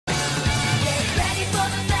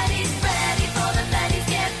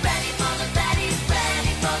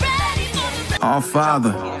Our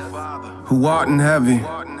Father, who art in heaven,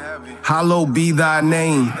 hallowed be thy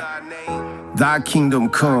name. Thy kingdom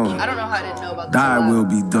come, I don't know how I didn't know about thy will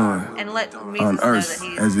be done on earth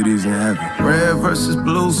as it is in heaven. Red versus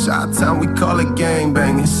blue, Chi-Town, we call it gang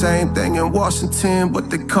banging. Same thing in Washington,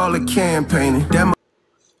 but they call it campaigning.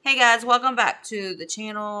 Hey guys, welcome back to the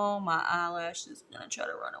channel. My eyelash is gonna try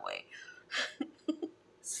to run away.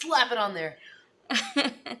 Slap it on there.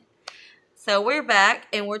 So we're back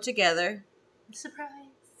and we're together. Surprise.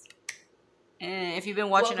 And if you've been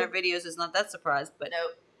watching our videos, it's not that surprise, but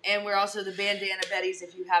nope. And we're also the Bandana Betties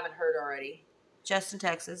if you haven't heard already. Justin,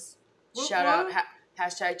 Texas. Shout out,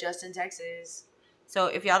 hashtag Justin, Texas. So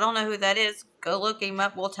if y'all don't know who that is, go look him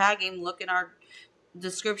up. We'll tag him. Look in our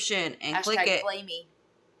description and hashtag click it. Flamey.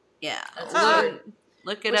 Yeah.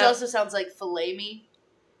 Look it up. Which also sounds like filet me,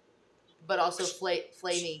 but also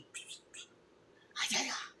flamey.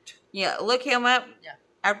 Yeah, look him up. Yeah.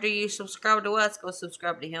 After you subscribe to us, go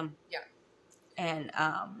subscribe to him. Yeah. And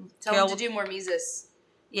tell him to do more Mises.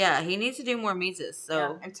 Yeah, he needs to do more Mises. So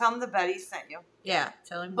yeah. And tell him the Betty sent you. Yeah,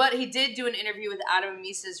 tell him. But he did do an interview with Adam and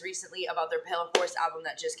Mises recently about their Pale and Forest album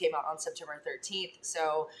that just came out on September 13th.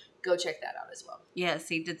 So go check that out as well. Yes,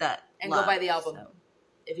 he did that. And go buy the album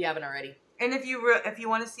if you haven't already. And if you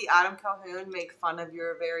want to see Adam Calhoun make fun of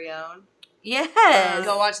your very own, yes,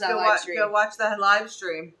 go watch that live stream. Go watch that live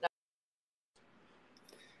stream.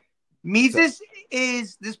 Mises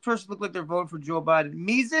is, this person looked like they're voting for Joe Biden.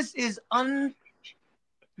 Mises is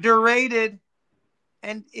underrated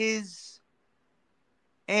and is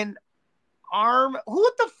an arm.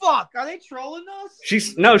 What the fuck? Are they trolling us?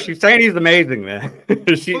 She's saying he's amazing, man.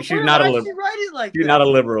 she's not a liberal. She's not a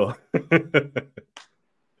liberal.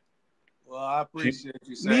 Well, I appreciate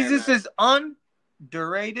you saying Mises that. is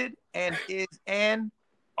underrated and is an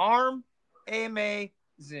arm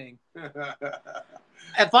amazing.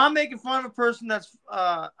 If I'm making fun of a person, that's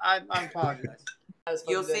I apologize.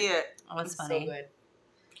 You'll see it. Oh, it's funny. So good.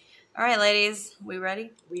 All right, ladies, we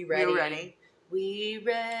ready? We ready. We're ready. We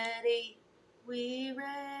ready. We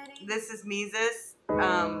ready. This is Mises.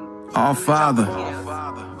 Our Father,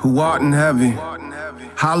 who art in heaven,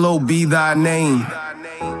 hallowed be thy name.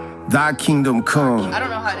 Thy kingdom come, I don't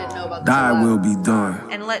know how I didn't know about thy will be done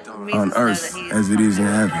on earth as it is in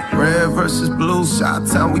heaven. Red versus blue,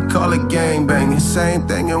 Chi-Town, we call it gang banging. Same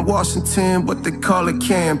thing in Washington, but they call it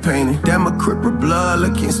campaigning. Democrat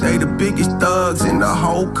Republicans, they the biggest thugs in the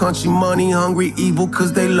whole country. Money hungry, evil,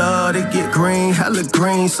 cause they love to get green. Hella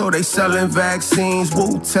green, so they selling vaccines.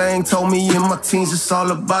 Wu-Tang told me in my teens it's all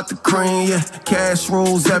about the cream. Yeah, cash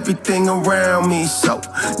rules everything around me, so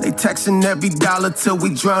they taxing every dollar till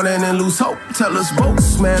we drowning and lose hope. Tell us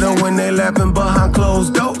votes matter when they laughing behind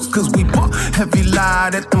closed doors, cause we bought heavy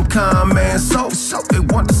lie that them con man so they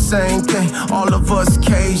want the same thing. All of us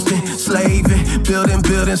caged in, slaving, building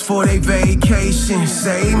buildings for they vacation.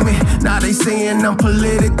 Save me, now they saying I'm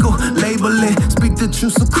political, labeling, speak the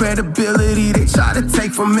truth, some credibility they try to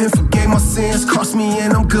take from me. Forgave my sins, cost me,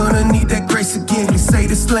 and I'm gonna need that grace again. They say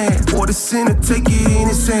this land or the sinner take it in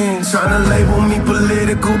his hands. Trying to label me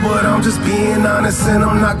political, but I'm just being honest, and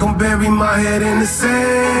I'm not gonna bury my head in the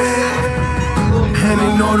sand. And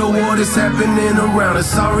they know the war that's happening around us.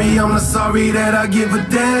 Sorry, I'm not sorry that I give a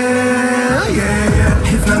damn.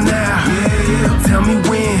 Yeah, if not now, tell me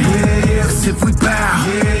when. Cause if we bow,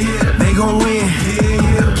 they gon' win.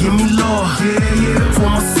 Give me Lord for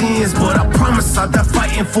my sins, but I promise I'll die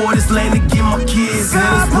fighting for this land to get my kids.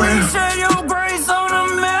 God, please share your grace on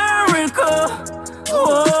America.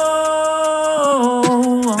 Whoa.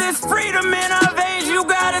 This freedom in our veins, you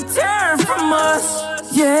gotta tear from us.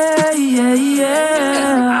 Yeah.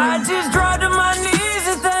 I just dropped to my knees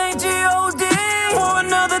and thank G.O.D. for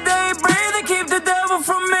another day breathing, keep the devil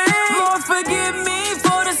from me. Lord, forgive me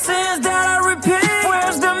for the sins that I repeat.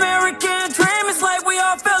 Where's the American dream? It's like we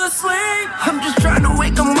all fell asleep. I'm just trying to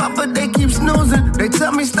wake them up, but they keep snoozing. They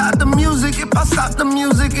tell me stop the music. If I stop the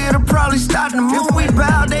music, it'll probably stop the movie. If we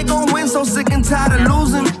bow, they gon' win, so sick and tired of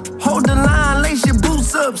losing. Hold the line, lace your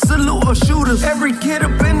boots up, salute or shooters. Every kid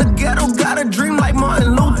up in the ghetto got a dream like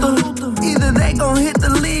Martin Luther. Either they gon' hit the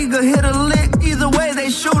league or hit a lick. Either way,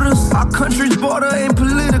 they shoot us. Our country's border ain't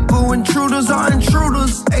political. Intruders are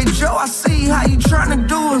intruders. Hey, Joe, I see how you tryna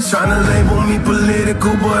do us. Tryna label me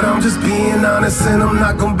political, but I'm just being honest, and I'm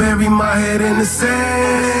not gonna bury my head in the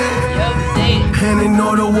sand. And they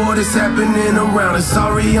know the war that's happening around us.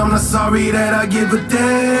 Sorry, I'm not sorry that I give a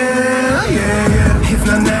damn. Yeah, if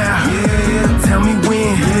not now, tell me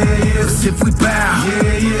when. Cause if we bow,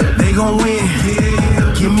 they gon' win.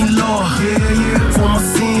 Give me Lord for my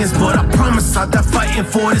sins, but I promise I'll die fighting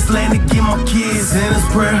for this land to get my kids in this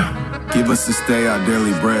prayer. Give us this day our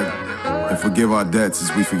daily bread. and forgive our debts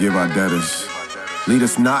as we forgive our debtors. Lead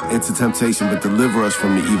us not into temptation, but deliver us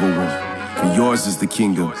from the evil one. For yours is the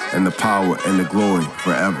kingdom, and the power, and the glory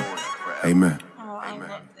forever. Amen. Oh, I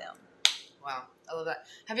love them. Wow, I love that.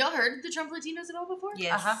 Have y'all heard the Trump Latinos at all before?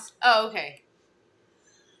 Yes. Uh-huh. Oh, okay.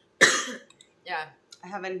 Yeah. I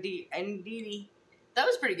have NDD. That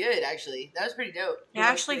was pretty good, actually. That was pretty dope. I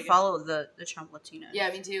actually follow the Trump Latinos. Yeah,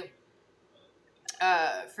 me too.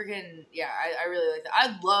 Freaking, yeah, I really like that.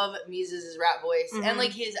 I love Mises' rap voice and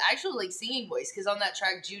like his actual like singing voice, because on that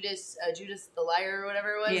track Judas the Liar or whatever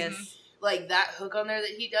it was, Yes. like that hook on there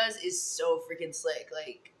that he does is so freaking slick.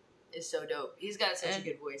 Like, is so dope. He's got such a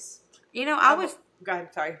good voice. You know, I was Go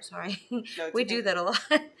ahead. Sorry. No, we okay. do that a lot.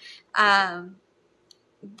 I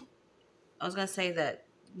was gonna say that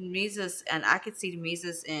Mises, and I could see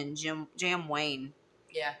Mises and Jam Wayne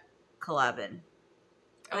Yeah. collabing.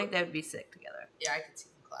 I think that would be sick together. Yeah, I could see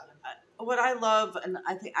him collabing. What I love, and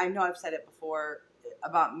I know I've said it before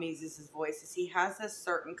about Mises' voice, is he has this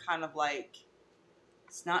certain kind of like,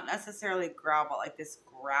 it's not necessarily growl, but like this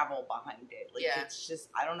gravel behind it. Like it's just,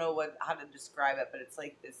 I don't know how to describe it, but it's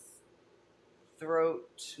like this throat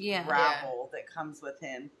gravel that comes with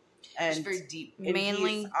him. And just very deep. And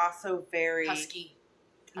manly. He's also very Husky.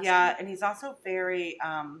 Yeah, and he's also very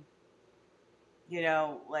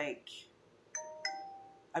like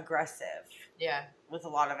aggressive. Yeah. With a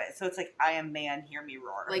lot of it. So it's like, I am man, hear me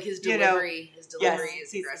roar. Like his delivery, is aggressive.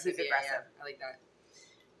 He's aggressive. Yeah, I like that.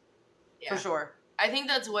 Yeah. For sure. I think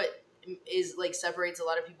that's what is like separates a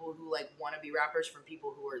lot of people who like want to be rappers from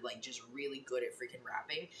people who are like just really good at freaking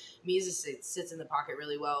rapping. Mises sits in the pocket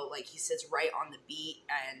really well. Like he sits right on the beat,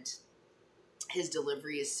 and his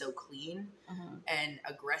delivery is so clean and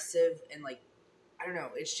aggressive, and like, I don't know,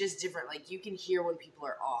 it's just different. Like you can hear when people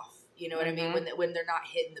are off. You know what I mean? When they're not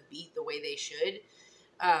hitting the beat the way they should.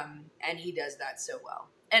 And he does that so well.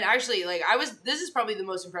 And actually, like, this is probably the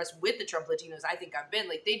most impressed with the Trump Latinos I think I've been.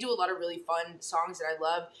 Like, they do a lot of really fun songs that I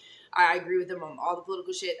love. I agree with them on all the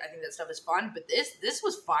political shit. I think that stuff is fun. But this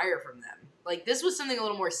was fire from them. Like, this was something a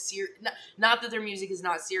little more serious. Not that their music is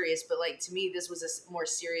not serious, but, like, to me, this was a more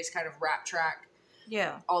serious kind of rap track.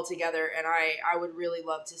 Yeah. Altogether. And I would really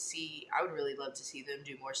love to see them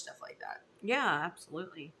do more stuff like that. Yeah,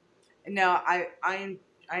 absolutely. No, I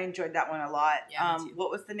enjoyed that one a lot. Yeah, me too. What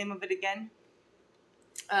was the name of it again?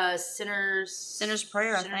 Sinner's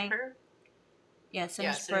Prayer, I Sinner's think. Prayer? Yeah,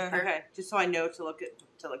 Sinner's Sinner's Prayer. Prayer. Okay, just so I know to look it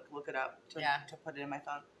up to put it in my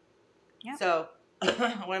phone. Yeah. So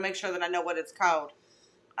I want to make sure that I know what it's called.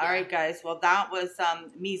 All right, guys. Well, that was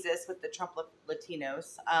Mises with the Trump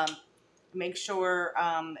Latinos. Make sure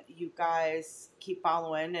you guys keep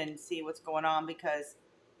following and see what's going on, because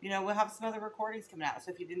we'll have some other recordings coming out. So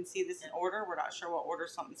if you didn't see this in order, we're not sure what order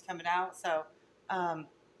something's coming out. So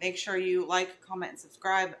make sure you like, comment, and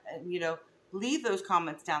subscribe, and leave those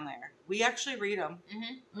comments down there. We actually read them.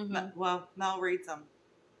 Well, Mel reads them.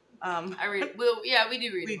 I read. Well, yeah, we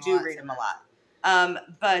do read. We them do a lot read them a sometimes.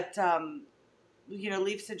 lot. But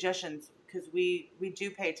leave suggestions, because we do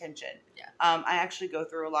pay attention. Yeah. I actually go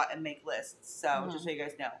through a lot and make lists. So just so you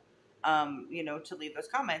guys know, to leave those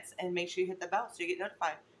comments, and make sure you hit the bell so you get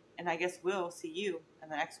notified. And I guess we'll see you in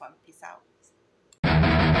the next one. Peace out.